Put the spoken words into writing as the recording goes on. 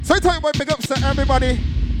So I tell you what, big ups to everybody.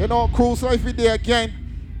 You know, cruise life with there again.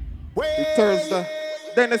 It's Thursday.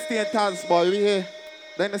 Dynasty and Tazz, boy, we here.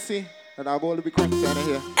 Dynasty, and I've only be cruising down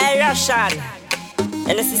here. Hey, Russian.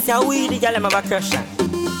 And this is how we the girl I'm a crush on.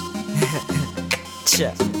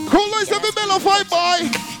 Cool life every mellow fight, boy.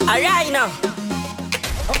 Alright now.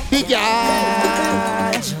 Big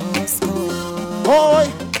guy.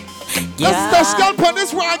 Boy. Let's scalp on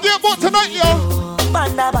this one. Get what tonight, yo.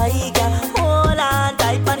 Panda bike, hold on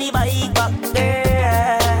tight on the bike back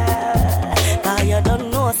there. Cause you don't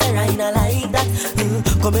know, sir, I not like that.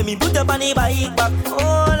 Come let me put up on the bike back.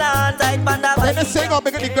 Hold on tight on the bike. Then they say,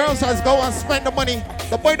 bigger the girls has go and spend the money.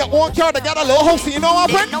 The boy that won't care, they got a little house, you know what,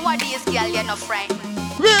 friend? Nowadays, girl, you're no friend.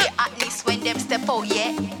 At least when them step out,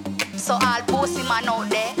 yeah. So I'll post him man out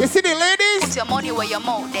there. You see the ladies? Put your money where your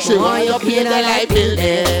mouth there. She want you pay the light bill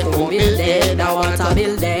there. Who build there? That want a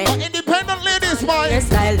build there. Independent ladies, man. The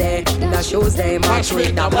style there. The shoes there. Match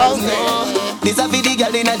with the blouse there. This a video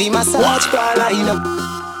girl in the massage parlor, you know.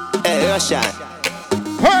 Hey, Russian.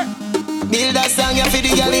 Hey. Build a song you for the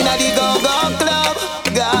girl in the go-go club.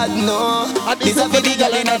 God, no. This a video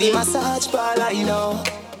girl in the massage parlor, you know.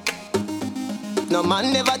 No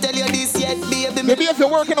man never tell you this yet, baby. Maybe if you're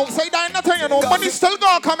working outside, I not tell you no money still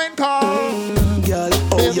go come in, car. Girl,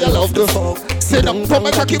 baby, you love the fuck. Sit down, put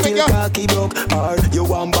my cocky with you. Or you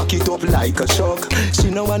want back it up like a shock. She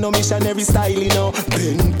know want no missionary style, you know.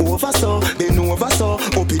 Bend over so, bend over so.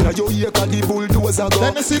 Up in your ear, cause the bulldozer go.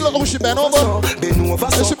 Let me see look how she bend over. Bend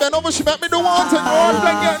over so. She bend over, she make me do one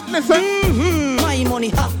thing. Listen. My money,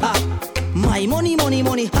 ha ha. My money, money,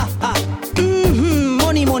 ha ha.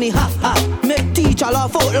 Money, ha ha. Make teacher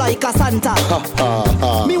laugh out like a Santa. Ha ha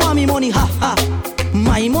ha. Me want me money, ha ha.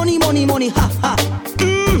 My money, ha ha.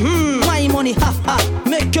 My money, ha ha.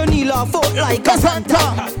 Make your knee laugh out like a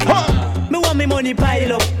Santa. Me want me money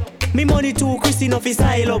pile up. Me money too Christine off his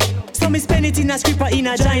style up. So me spend it in a stripper in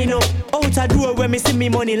a gino. Out a door where me see me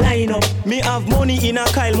money line up. Me have money in a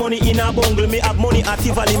Kyle, money in a bungle. Me have money at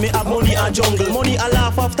Tivoli, me have money at jungle. Money a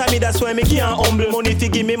laugh after me, that's why me can't humble. Money to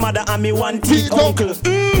give me mother and me one teeth uncle.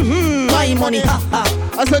 My money, ha ha.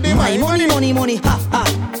 I said my money, ha ha.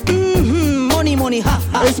 Money, ha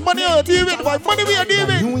ha. It's money on the TV, but money we are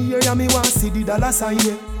doing. New year, yeah, me want see the dollar sign,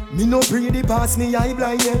 yeah. Me no pray the past, me eye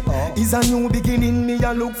blind, yeah. It's a new beginning, me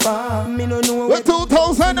a look for. Me no know what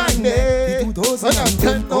 2009,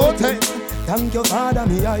 2010, 10. Thank your father,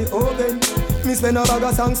 me eye open. Me spend a bag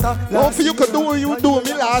of songster. Hope you could do what you do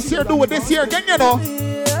me last year, do it this year again, you know.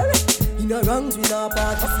 In the ranks we not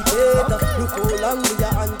participate. Look how long we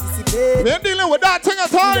are anticipate. We ain't dealing with that thing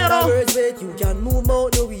at all, you know. You can move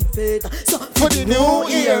out the weed fate. So for the new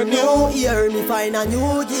year, me find a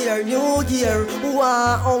new gear. Who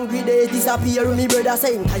are hungry they disappear. Me brother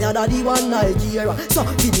saying tired of the one night gear. So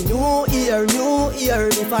for the new year,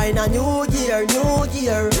 me find a new gear.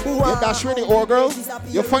 You dash really old girl.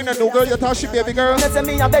 You find a new girl, you thought she baby girl. Listen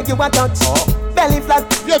me, I beg you a touch. Belly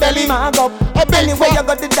flat, your belly mag up. Anyway you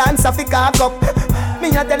got the dance off the cock up. Me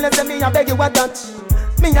a tell you, me a beg you a touch.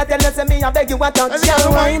 Me a tell you, me a beg you a touch.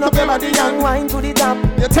 Young wine up your body, young wine to the top.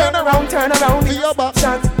 You turn around to your back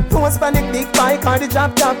shot. Post panic big bike or the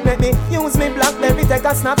drop top. Make me use me blackberry, take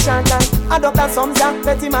a snapshot. Adopt a some zack,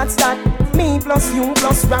 petty mad start. Me plus you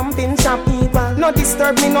plus ramping shop equal. No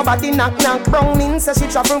disturb me, nobody knock. Browning says she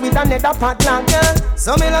travel with another padlock.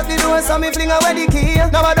 So me lock the door, so me fling away the key.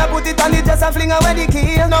 Nobody put it on the chest and fling away the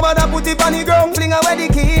key. Nobody put it on the ground, fling away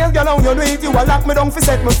the key. Girl, how you do it, you a lock me down fi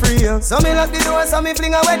set me free. So me lock the door, so me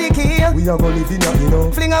fling away the key. We are gonna live in that, you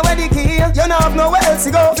know. Fling away the key. You don't have nowhere else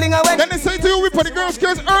to go. Fling away. Then they say to you, we put the girls'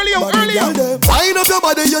 skirts earlier. Wind up your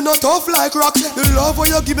body, you're not tough like rock. The love when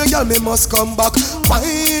you give me, girl, me must come back.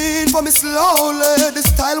 Wine for me slowly. The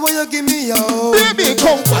style when you give me, yo. Baby,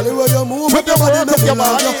 come. While you move with your body, make me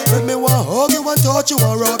love you. Make me want hug you and touch you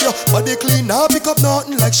and rub you. Body clean now, pick up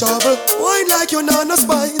nothing like shovel. Wine like you not no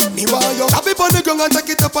spine. Me want you. Tap it on the ground and take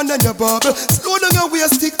it up and then you bubble. Slow down your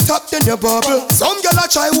waist, stick top, then you bubble. Some girl a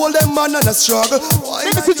try hold them man and a struggle.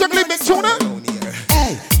 Let me see juggling big tuna.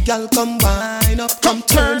 Hey, girl, come wind up, come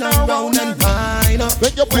turn around and wind up.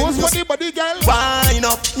 When you pose for the body, girl, wind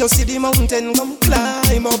up. You see the mountain, come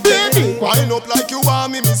climb up, baby. Wind up like you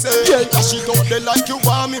want me say. Yeah, dash it out there like you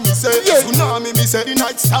want me say. Yeah, tsunami me say, the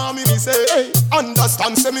night star me say. Hey,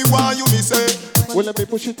 understand, say me why you me say. Well, let me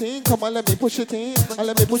push it in, come on, let me push it in. And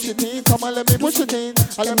let me push it in, come on, let me push it in.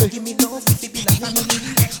 And let me give me those, give me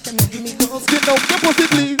those. Get down, get pussy,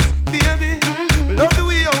 please. Baby, love the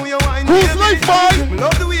way how you wine. Who's like fine?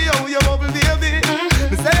 Love the way how you bubble, baby.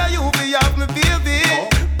 Me say you be have me, baby.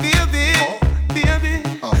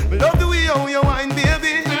 Love the way how you wine,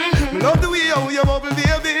 baby. Love the way how you bubble,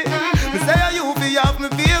 baby. Me say you be have me,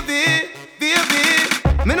 baby.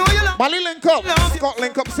 Molly link up. Scott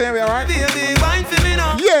link up, say we alright? Baby, wine for me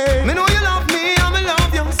now. Yeah. Me know you love me, and me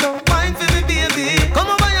love you. So wine for me, baby. Come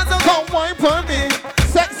over here, so come wine for me.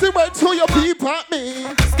 Sexy way to your peep at me.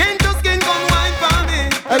 Skin to skin, come wine for me.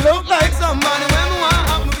 I look like somebody when me want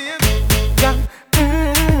have me, baby. Yeah.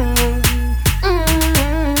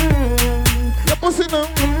 Your pussy now.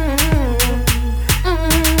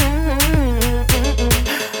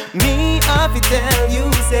 Me have to tell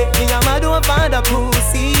you, say me I'm a don't find a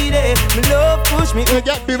pussy there. Me love push me. You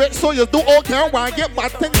get direct, so you do okay. Why get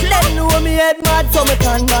bad things? Them know me head mad, so me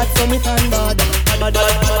turn bad, so me turn bad. Them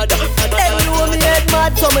know me head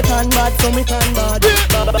mad, so me turn bad, so me turn bad.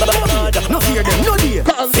 No fear them, no dear.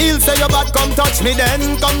 Feel say you bad, come touch me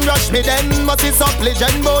then, come rush me then. Must be some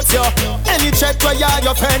legend bout you. Any check where you are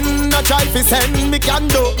your friend, no try fi send me can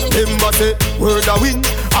do. Remember say word a win,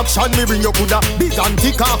 action me bring you coulda big and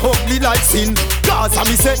thick and ugly like sin. Cause I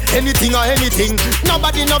me say anything or anything.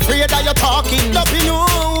 Nobody no afraid that you talking. Love you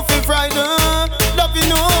know fi frighten, love you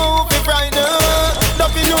know fi frighten,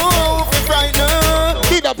 love you know fi frighten.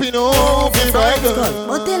 Did up in all fi frighten.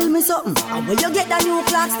 But tell me something. Where you get the new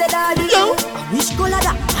clocks, the daddy? Yo. Which color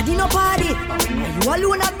that? I did no party. You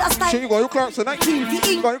alone at that style. Shane, you got your Clarks tonight?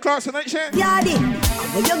 You got your Clarks tonight, Shane? Daddy.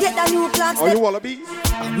 Where you get the new clocks? Or you wallabies?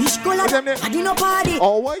 Which color that? I did no party.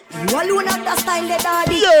 All white? You alone at that style, the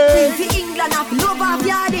daddy. Yeah. For England, have love of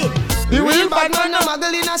yardy. The real bad man, no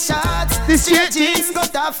muggle in a shot. This Straight shit jeans,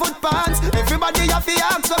 got our foot pants. Everybody have to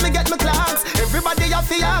ask when me get my clocks. Everybody have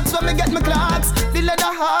to ask when me get my clocks. The leather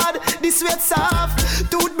hard, the sweat soft.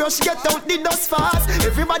 Toothbrush get out the dust fast.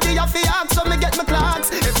 Everybody have to ask when me get my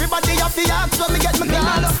clocks. Everybody have to ask when me get my clocks.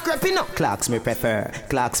 I love creeping up. Clocks me prefer.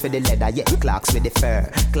 Clocks for the leather, yeah. Clocks with the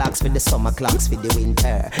fur. Clocks for the summer, clocks for the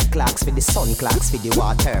winter. Clocks for the sun, clocks for the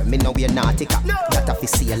water. Me know we're nautica, that a fi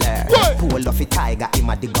sailor. Pull off a tiger, him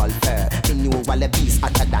a the golfer. Me knew all the bees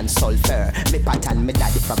hotter than sulfur. Me pattern me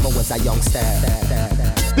daddy from when I was a youngster.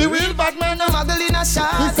 The real bad man, no muggle in a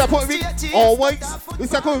shot. we support with all whites. We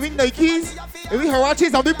support with Nikes. We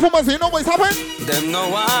Harachis and big Pumas. You know what's happened? Them no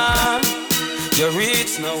one, you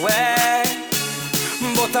reach nowhere.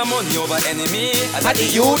 But I'm money over enemy. And the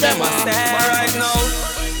you them a stand. But right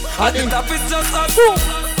now, at the top is just us.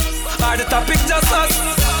 At the topic just us.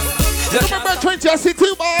 Remember 20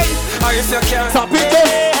 city boy. Or if you can't Stop it,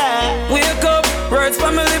 just wake up, words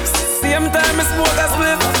from my lips. Same time I smoke a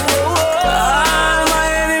split. All my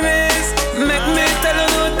enemies make me tell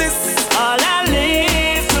you this. All I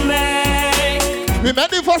need to make. we met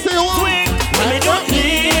the first thing. Me don't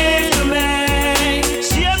need to make.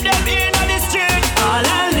 Shame them in on the street. All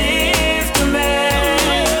I need to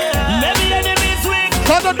make. Maybe enemies weak.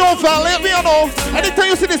 Father, don't violate me, you know. Anytime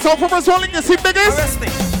you see this song from us rolling, you see biggest. Arrest me.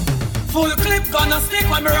 Full clip gonna stick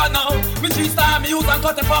when me run now. Me 3-star me use and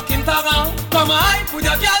cut the fucking tongue out. Come on, with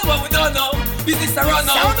your girl what we don't know. Business a run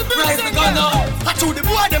now, rise the gun now. I told the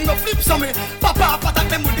boy them go flip some me. Papa attack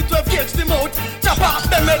them with the 12 gauge the mouth. Chop off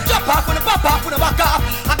them head, chop off when the pop off when the back off.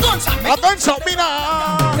 A gunshot me. A gunshot me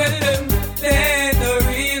now. Tell them they ain't the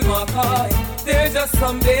real McCoy. They're just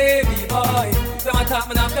some baby boy. Them a talk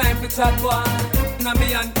me now time to chat boy. Now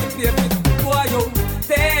me and the baby boy yo.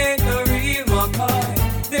 They ain't the real McCoy.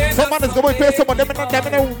 Some man is going to pay someone, them in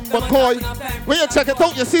McCoy. When you check it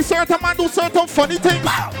out, you see certain man do certain funny things.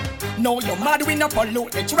 No, you're mad we no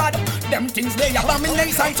pollute the trad. Them things they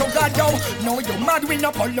abomination to God, yo. No, you're mad we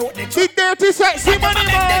no pollute the trad. Big dirty sexy money,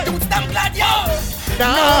 man. They do them glad, yo.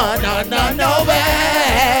 No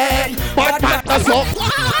way. But that's all.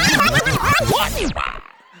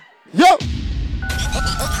 Yo.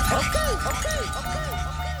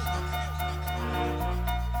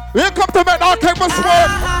 We come to make all type of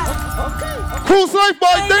smoke. Cruise life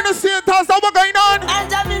boy, Dynasty Tazz, how we going on?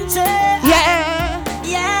 Yeah.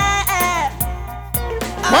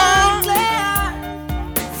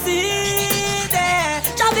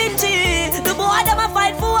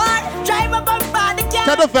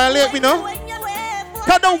 Can the violate me now?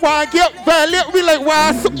 Can the one get violate me like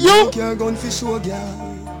why you? Can't gun for show, girl.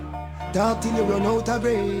 Talk till you run out of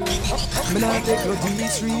breath. Me not take no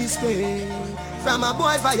disrespect. From a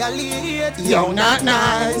boy violate. Yo, not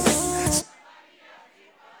nice.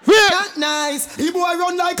 Not nice. The boy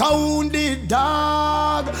run like a wounded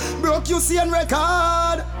dog. Broke you see and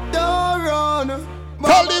record. Don't run.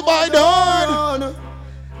 Tell the boy don't run.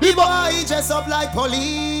 The boy dress up like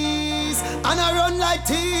police and I run like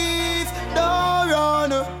thief. Don't run.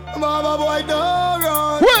 Mama boy, don't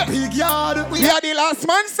run. What? Big yard. We are the last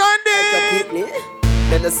man Sunday.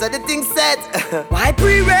 Then I said the thing said. Why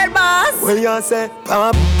pre-red boss? When you say,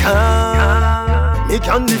 Pop, can me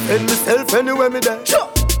can defend myself anywhere me there.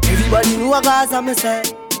 Everybody know a Gaza me say.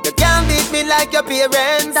 You can't and beat me like your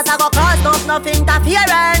parents. That I go cause no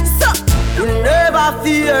interference. You never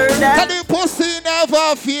fear them. Tell the pussy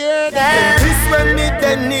never fear them. This when me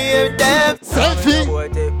then near them. Selfie.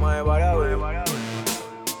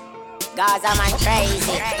 Gaza man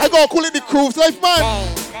crazy. I go cool in the cruise life, man.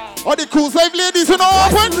 Or the cruise life ladies, you know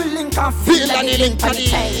what? Feel like the link on the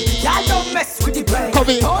Y'all don't mess with the brain. Come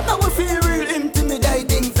in. All that we feel real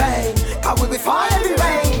intimidating vain. Cause we be falling in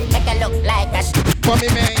rain. Make it look like a For me,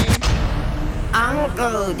 man.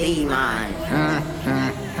 Uncle Demon.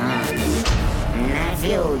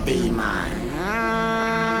 Nephew Demon.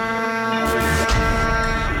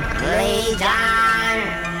 Legion.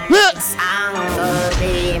 Yes. Uncle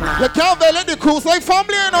Demon. You can't let the cruise life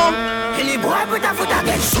family, you know. Any boy put a foot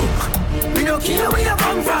against shook. We don't care where you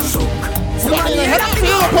come from, shook. Somebody head up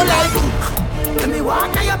feel up like. Let me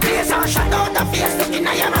walk to your place and shut out the face looking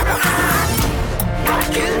at your mother.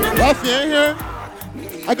 God kill me. If you ain't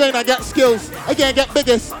here, I gonna get skills. I gonna get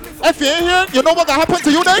biggest. If you ain't here, you know what gonna happen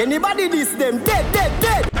to you then? Anybody diss them, dead.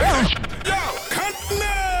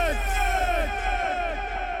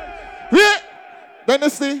 Yeah.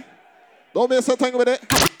 Dynasty. Don't miss a thing with it.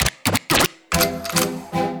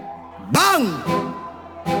 Bang!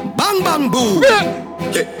 Bang bang boo!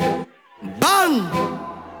 Yeah. Bang!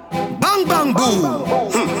 Bang bang boo!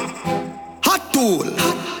 Hot tool!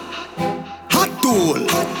 Hot tool!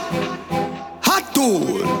 Hot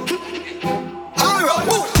tool! Alright,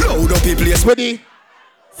 load up the place. Ready?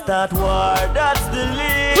 Start war, that's the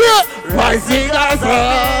lead. Yeah. Rising as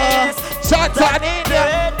a shot on in the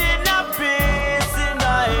Dead in a piece, in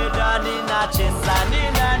a head and in a chest and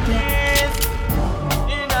in a knees.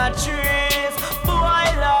 In a trees, boy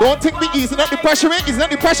love. Don't take me easy, not the pressure, mate. It's not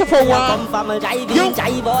the pressure for Come one. from a You.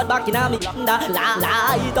 jive out back in a me under.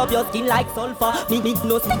 Light up your skin like sulfur. Me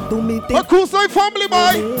no stick to me A cruise life family,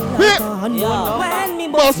 boy. Yeah. When me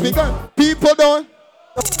Boss me gun. People don't.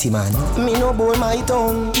 Man. Me no bore my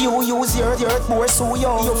tongue. You use your bore so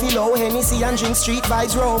young. You feel how Hennessy and drink street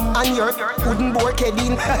vibes rum. And your wooden bore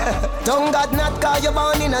Kevin. Don't God not call you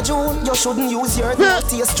born in a June. You shouldn't use your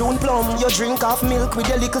taste June plum. You drink off milk with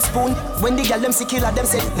a little spoon. When the girl them see killer them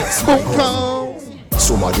say Spoon count.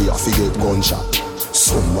 Somebody a fi get gunshot.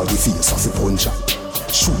 Somebody face a fi punch shot.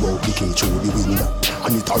 Shoot out the cage through the window.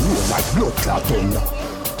 And it a roll like blood clot thunder.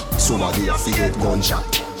 Somebody a fi get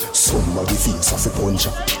gunshot. Somebody face a fi punch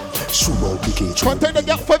shot. Shoot out the cage through Contain the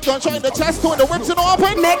gap 5 gunshot in the chest, two in the whips, you know what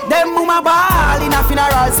happened? make them boom a ball in a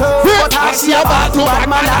funeral so Yeah. but how she a bad to bad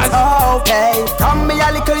man that's okay. Come me a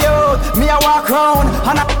little youth, me a walk round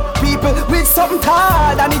and a people with something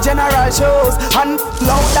tall than the general shows and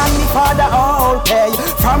loud than the father okay.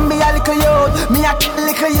 From me a little youth, me a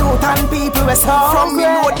little youth and people we so from me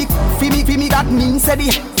know the fi me that means say the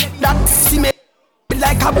that see me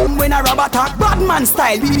like a boom when a rubber attack. Bad man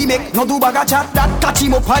style, we make no do bag a chat. That catch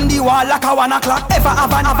him up on the wall like a 1 o'clock. Ever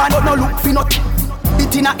have an but no look fi no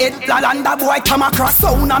it in a head, lalanda boy come across.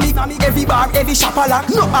 Sound a me, every bar, every shop a lock.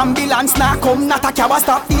 No ambulance nah come, not a cab a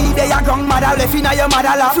stop. Feel they a grandmother left in a your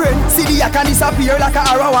mother lap. Friend, see the yak can disappear like a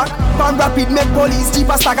arrow walk. Pan rapid make police jeep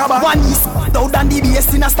a stagger back. One is out than the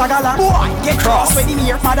bass in a stagger lock. Boy, get cross when in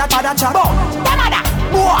here, mother chat. Boy,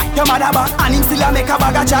 boy, your mother back. And him still a make a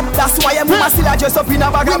bag a chat. That's why your mama still a dress up in a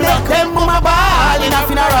bag of black. Them mama ball in a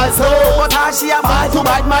funeral so but how she a bad to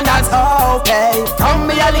bad man that's okay. Come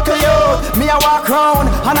me a little youth, me a walk round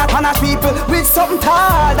and a people with something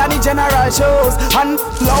tall than the general shows and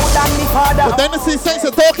loud than the father. But then the sense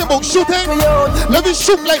of talking about shooting. Let me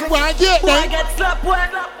shoot like where I get I then. get slapped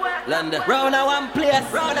wet. London. Round a one place.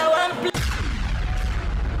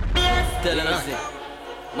 Telling us it.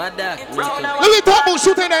 My dog. Let me talk about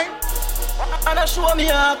shooting then. And I show me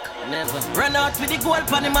hack. Never. Run out with the gold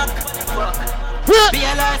pan the Mac. Yeah.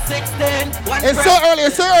 BLR 16.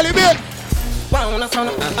 It's so early, man. Wanna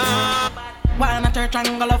sound wanna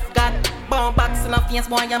triangle of God. Bomb box in a face,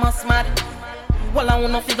 boy, you must mad. Well, I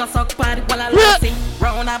wanna figure suck party. Well, I Yeah. see.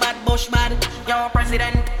 Round a bad bush bad. Young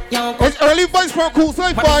president. Young It's early boys from Cool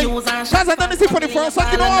Side Boy. Cause I done this for the first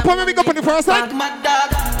time. You know what happened when we go for the first time? Mad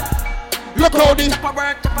dog. Look how the Chop a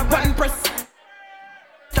work, chop a one press.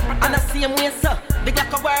 And I see him way, sir. They got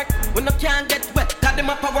to work. When you can't get wet, got them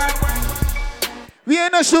up a work. we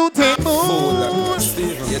ain't a shooting mood.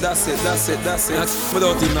 Yeah, that's it.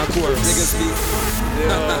 Without him, not chorus. Niggas speak.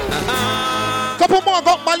 Couple more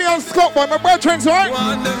got Mali and Scott, boy. My brethrens, right?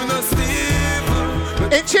 One them no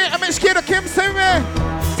Steve. In chain, I'm scared of Kim, say me.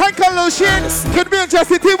 Thank a little shit. Could be a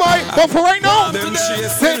Justy T, boy. But for right now, Them chasing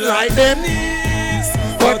sit like them.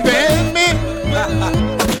 But bend me.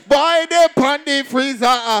 Boy, they pan the freezer.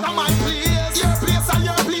 Come on, please. Your place and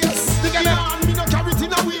your place. Me no carry it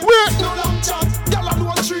in a way. Wait. No long chat. Y'all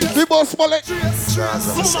alone trees. The boss bullet.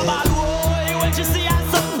 Mama boy, when she see her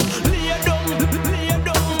son, lay down.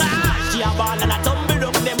 She a ball and a tumble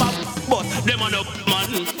down them up, but them on up man.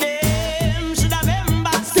 Them should have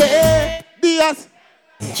embassy. Diaz.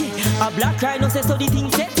 A black rhino says so the thing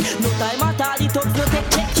set. No time at all, the thugs no take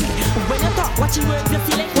check. When you talk, watch your words, you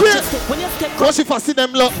select. Watch your step, when you step. Watch if I see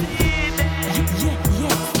them look.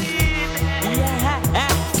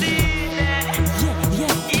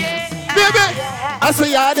 Baby, I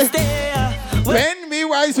say yard. When me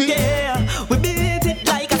rise we beat it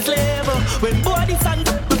like a slave. When body sun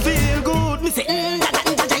we feel good. Me say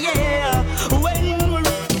yeah.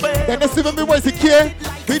 Then they see when me rise the care.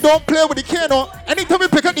 We don't play with the care no. Anytime we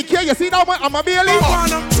pick up the care, you see now I'm a Bailey.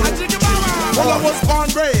 Well, I was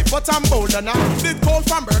born brave, but I'm bolder now. Did cold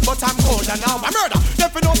from birth, but I'm colder now. I murder,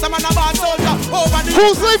 if you know some man a bad soldier. Over the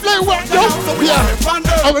who's life like what? Yo, yeah.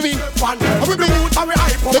 I mean,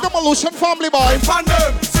 they got my Lucian family boy.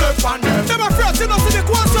 Fandom, surf fandom. Them afraid to not see the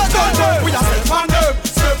quotes. We are surf fandom,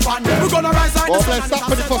 surf fandom. We're gonna rise on the sun. Let's stop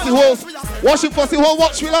for the fussy holes. Watch it fussy hole,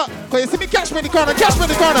 watch me up. Cause you see me catch me in the corner, catch me in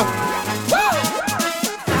the corner.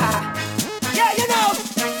 Yeah, you know,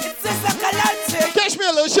 it's just like a landscape. Catch me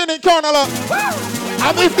a little shit in the corner, look.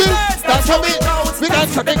 I'm with you, that's how we got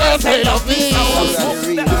something else they love me.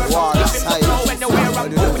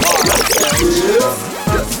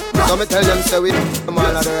 So me tell them say we come on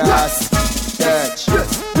out of the ass. Church. Let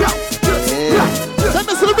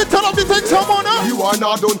me see me turn up the thing some more now. You are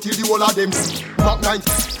not done till the whole of them back 9.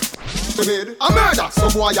 A murder,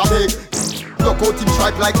 some boy a beg. Look out him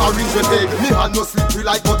stripe like orange with egg. Me hand no slippery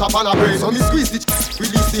like butter pan a bread. So me squeeze the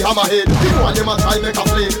release the hammerhead. You know them a try make a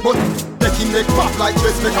play, but make him make pop like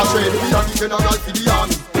chest make a trade. We are the general for the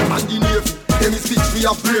army and the navy. Them is bitch we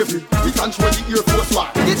have bravery. We control the Air Force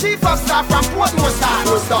One. The chief of staff from Portmore Star.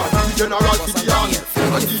 The general for the army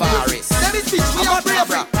and the navy. Them is bitch we have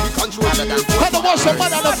bravery. We control the Air Force One. Had to wash your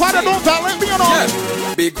mother and the father don't violate me, you know.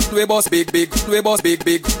 Big we boss, big we boss, big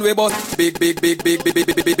we boss, big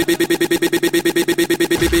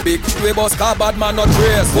we boss. Car bad man not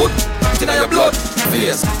trace. Put it in your blood,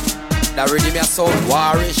 face. That really me a sound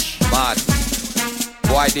warish, mad.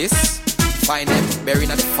 Why this? Find them buried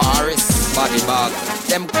in the forest. Body bag,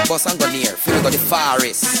 them boss and go near. Feel go the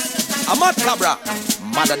forest. A mad cabra,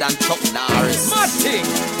 madder than Chuck Norris. Mad thing.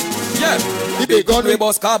 Yeah, the big gun we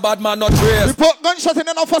boss. Car bad man not trace. We put gunshot in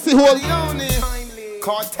a fussy hole.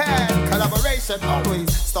 Cartel, collaboration,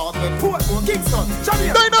 always start with Portmore, Kingston,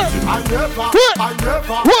 Jamaica. I never,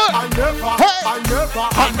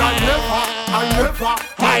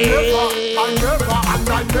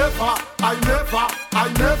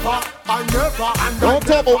 don't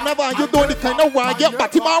talk about never, you doing the kind of work, get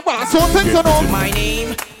back to my work, so things are on. My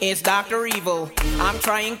name is Dr. Evil. I'm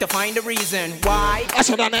trying to find a reason why I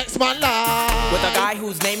should have next man live. with a guy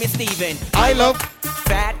whose name is Steven. I love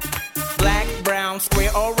fat, black, brown,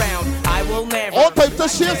 square or round. I will never. all types of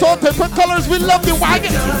shapes, all types of colors. We love the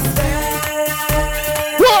wagon.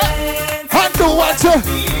 What? And do what you?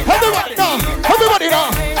 Everybody now. Everybody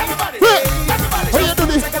now. How you do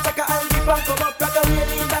this?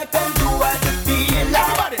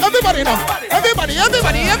 Everybody now.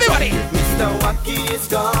 Everybody. Mr. Wacky is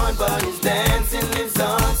gone, but his dancing lives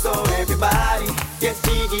on. So everybody get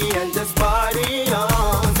jiggy and just party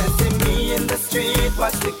on. Me in the street,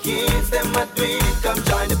 watch the kids, them a do it, come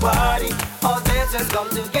join the party. All dancers come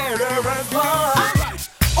together as one.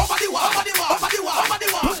 Over the wall, over the wall, over the wall, over the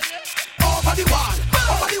wall. Over the wall,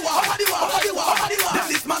 over the wall, over the wall, over the wall, over the wall.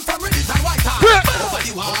 This man from Reddit and White House. Over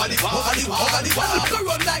the wall, over the wall, over the wall, over the wall. To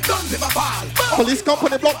run like guns in a ball. Police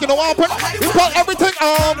company blocking the weapon. We put everything We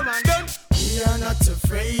are not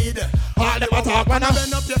afraid. all them attack, man.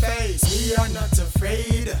 Bend up your face. We are not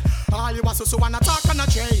afraid. All you also wanna talk and a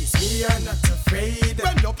chase. We are not afraid.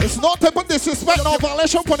 Bend up. It's no type of disrespect, no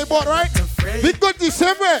violation on the board, right? Be good the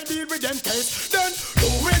same way. Deal with them case. Then do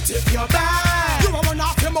it if you're bad. You a run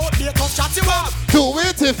off your mouth, be a tough chat you up. Do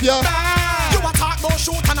it if you're bad. You a talk about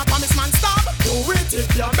shoot and a promise man stop. Do it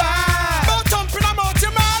if you're bad. Don't jump in a mouth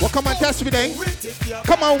your man. Well, come on, test me then.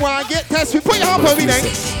 Come on, one get test me. Put your hand on me then.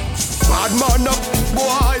 Bad man up,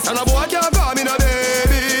 boys, and a boy can't come in a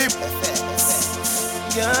baby.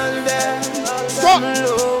 Girl, them, Stop.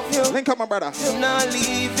 love you. Link up, my brother. Not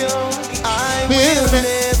leave you. I Feel will me.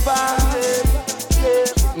 never.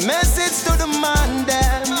 Message to the man,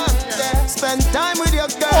 them. Spend time with your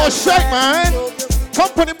girl. Oh, shit, man.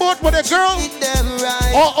 Company boat with a girl. Eat them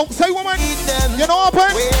right. Oh, say woman. Eat them. You know what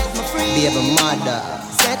happened? Set me free. Baby mother.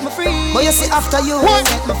 Set me free. But you see after you, What?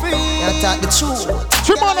 Set me free. you talk the truth.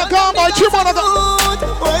 Chimona come, boy. Chimona come.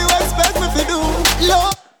 What you expect me to do?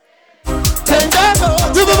 Love. Take that.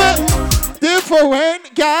 Give it.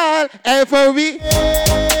 different girl every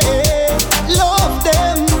love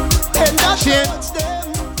them and not Shit. touch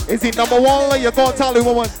them. Is it number one like you gonna tell the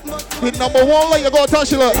woman? It number one like you gonna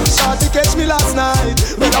touch her? Shorty catch me last night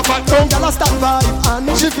with a fat tongue, girl a stand vibe,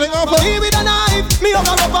 and She fling up me with a knife. Me hug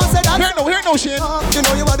her up and say that. Here no shit. You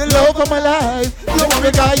know you are the Love love of my life. No one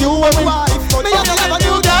because you are my wife. Me have to have a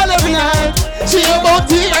new girl every night. She about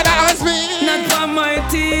tea and ask me. Not for my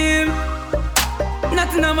team,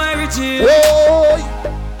 not in my regime, Oh,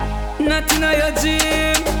 not in your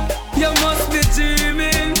gym. You must be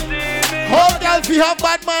dreaming. how girl fi have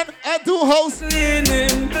bad man and do house.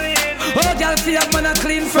 Cleaning. Oh, girl, feel like man a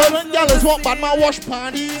clean from. Certain girl is want bad man wash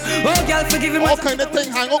panties. Oh, girl, forgive him. All kind of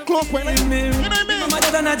thing hang up close when you know what I mean?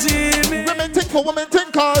 Mother than a Jimmy. Women think for women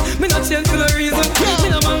think cause Me not change for no reason. Me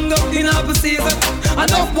no mango in half season.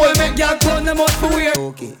 Enough boy make girl turn them out for weird.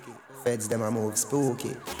 Okay, feds them a move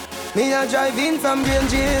spooky. Me a drive in from Green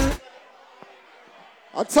Jail.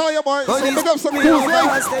 I tell you boy, so big up some cool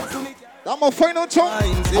life. That's my final chunk.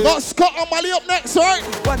 I got Scott and Mali up next, right?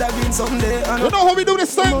 What I been someday. You know how we do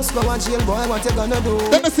this thing? Must go and jail, boy. What you gonna do?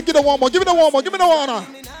 Then let's give it one more. Give it a one more. Give me the one more.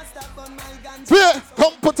 Here,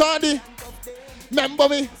 come put on the. Remember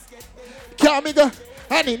me. Camiga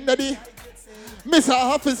and in the day. Mr.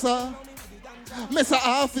 Officer. Mr.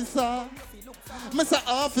 Officer. Mr.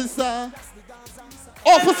 Officer.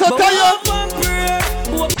 Officer, tell you.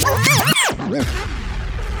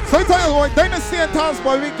 So I tell you what, Dynasty Tazz,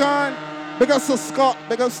 boy, we gone. Big us to Scott,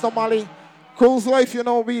 big us to Molly. Cruise Life, you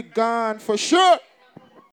know, we gone for sure.